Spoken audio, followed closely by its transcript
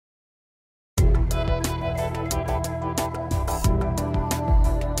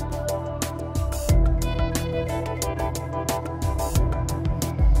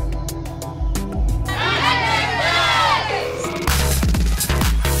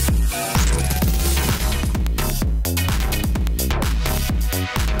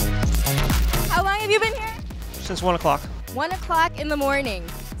Since 1 o'clock. 1 o'clock in the morning.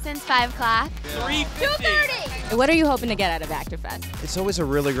 Since 5 o'clock. 2:30. What are you hoping to get out of Actorfest? It's always a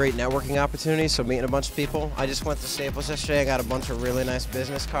really great networking opportunity, so meeting a bunch of people. I just went to Staples yesterday, I got a bunch of really nice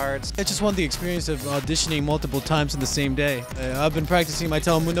business cards. I just want the experience of auditioning multiple times in the same day. I've been practicing my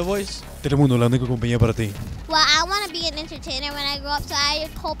Telemundo voice. Telemundo, la única compañía para ti. Well, I want to be an entertainer when I grow up, so I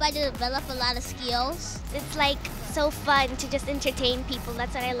hope I develop a lot of skills. It's like so fun to just entertain people.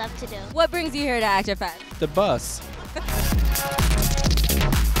 That's what I love to do. What brings you here to Actorfest? The bus.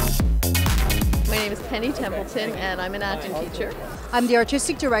 My name is Penny Templeton, and I'm an acting teacher. I'm the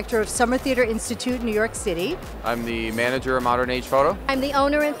Artistic Director of Summer Theater Institute, New York City. I'm the manager of Modern Age Photo. I'm the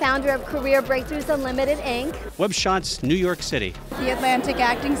owner and founder of Career Breakthroughs Unlimited, Inc. Web Shots, New York City. The Atlantic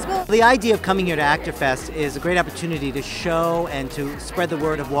Acting School. The idea of coming here to Actorfest is a great opportunity to show and to spread the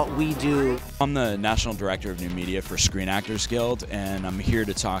word of what we do. I'm the National Director of New Media for Screen Actors Guild, and I'm here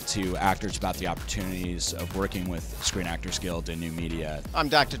to talk to actors about the opportunities of working with Screen Actors Guild and New Media. I'm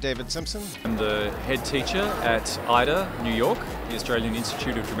Dr. David Simpson. I'm the head teacher at IDA, New York, the Australian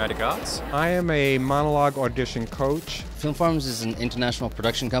Institute of Dramatic Arts. I am a monologue audition coach. Film Farms is an international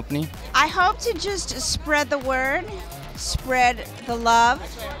production company. I hope to just spread the word, spread the love.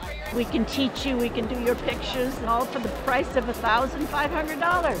 We can teach you, we can do your pictures, all for the price of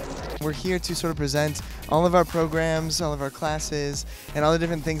 $1,500. We're here to sort of present all of our programs, all of our classes, and all the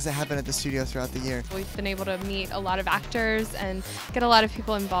different things that happen at the studio throughout the year. We've been able to meet a lot of actors and get a lot of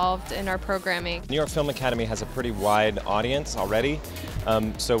people involved in our programming. New York Film Academy has a pretty wide audience already,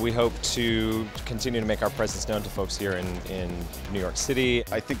 so we hope to continue to make our presence known to folks here in New York City.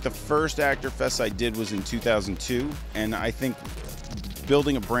 I think the first Actorfest I did was in 2002, and I think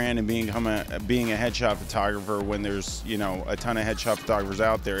building a brand and being a headshot photographer when there's, you know, a ton of headshot photographers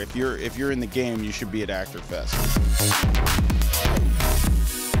out there. If you're in the game, you should be at Actorfest.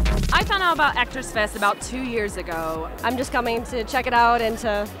 I found out about Actorfest about 2 years ago. I'm just coming to check it out and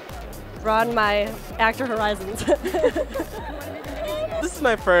to broaden my actor horizons. This is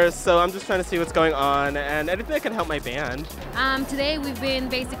my first, so I'm just trying to see what's going on and anything that can help my band. Today we've been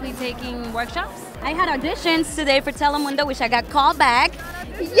basically taking workshops. I had auditions today for Telemundo, which I got called back.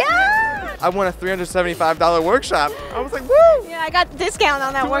 Yeah! I won a $375 workshop. I was like, woo! Yeah, I got a discount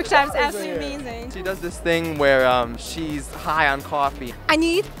on that workshop. It's absolutely amazing. She does this thing where she's high on coffee. I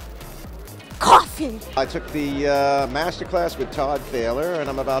need coffee. I took the masterclass with Todd Thaler, and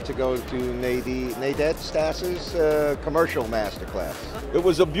I'm about to go to Nadette Stass's commercial masterclass. It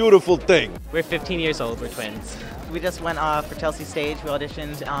was a beautiful thing. We're 15 years old, we're twins. We just went for Chelsea Stage, we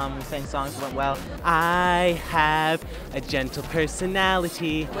auditioned, we sang songs, went well. I have a gentle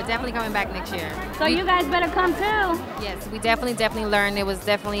personality. We're definitely coming back next year. So you guys better come too. Yes, we definitely learned. It was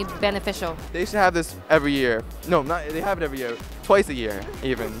definitely beneficial. They should have this every year. No, they have it every year. Twice a year,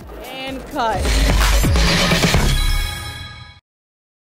 even. And cut.